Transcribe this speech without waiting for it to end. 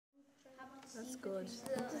That's good.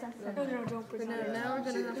 No, don't pretend. No, now we're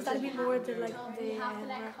gonna have to. That'd be more to like the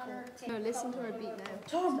No, listen to our beat now.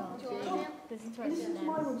 Tom, listen to our listen to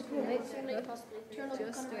my ones. Come here.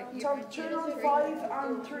 Just like Tom, turn on 5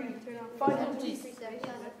 and 3. 5 and 3.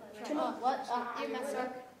 You messed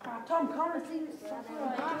up. Tom, Connor, please. Come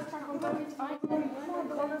on,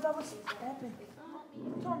 Connor, that was epic.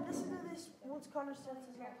 Tom, listen to this once Connor sets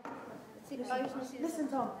his up. Listen,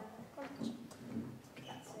 Tom.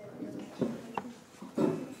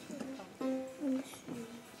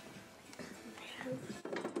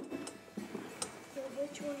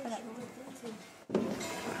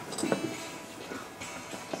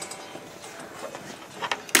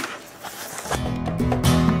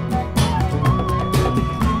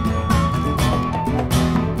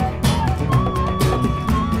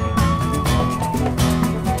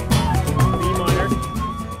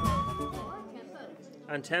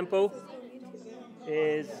 And tempo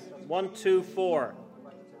is 1, 2, 4.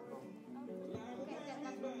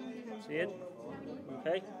 See it?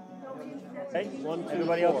 Okay. Okay. 1, 2.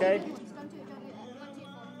 Everybody okay?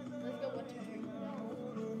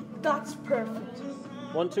 That's perfect.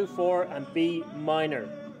 1, 2, 4, and B minor.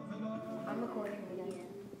 I'm recording it again.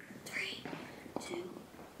 3, 2, 1.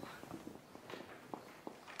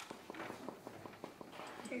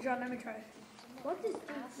 Hey John, let me try it. What does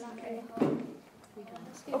okay.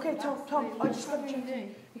 Okay, Tom, I just got to check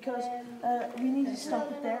in because we need to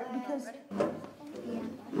stop it there because.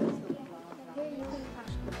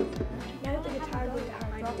 Now the guitar will get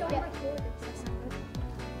hard.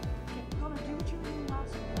 Connor, do what you were doing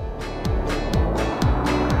last time.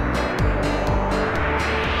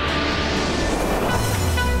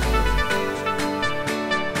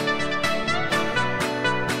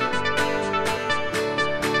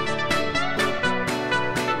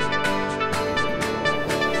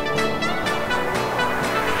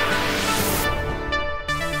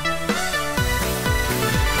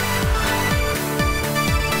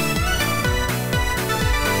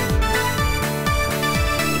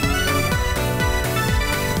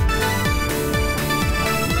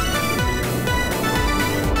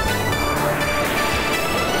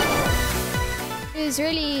 It was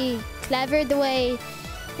really clever the way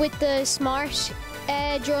with the smart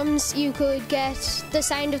drums you could get the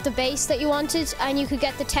sound of the bass that you wanted, and you could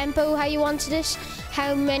get the tempo how you wanted it,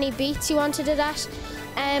 how many beats you wanted it at,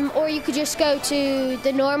 or you could just go to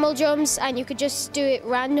the normal drums and you could just do it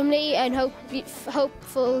randomly and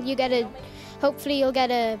hopefully you'll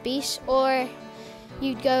get a beat, or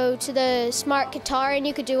you'd go to the smart guitar and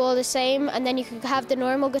you could do all the same, and then you could have the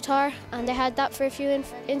normal guitar, and they had that for a few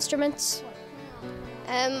instruments.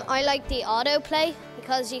 I like the autoplay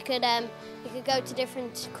because you could go to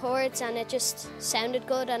different chords and it just sounded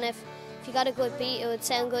good, and if you got a good beat it would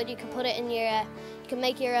sound good. You can put it in your you can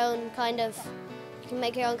make your own kind of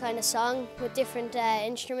song with different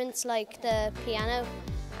instruments like the piano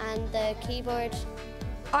and the keyboard.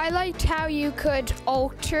 I liked how you could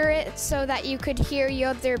alter it so that you could hear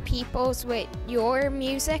other people's with your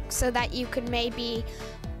music, so that you could maybe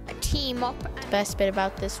team up. The best bit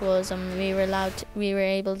about this was we were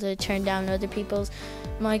able to turn down other people's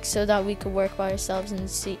mics so that we could work by ourselves and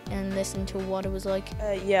see and listen to what it was like.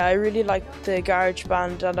 Yeah, I really liked the garage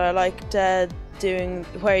band, and I liked doing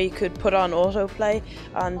where you could put on autoplay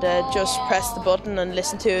and just press the button and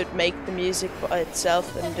listen to it make the music by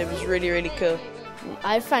itself, and it was really, really cool.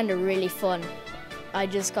 I found it really fun. I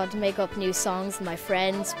just got to make up new songs with my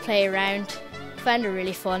friends, play around. Found it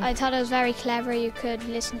really fun. I thought it was very clever. You could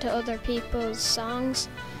listen to other people's songs,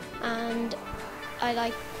 and I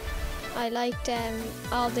liked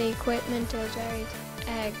all the equipment. It was very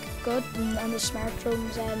good. And the smart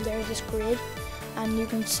drums, there's this grid, and you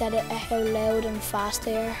can set it how loud and fast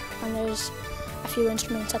they are. And there's a few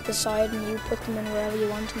instruments at the side, and you put them in wherever you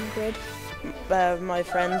want in the grid. My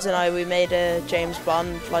friends and I, we made a James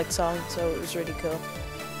Bond like song, so it was really cool.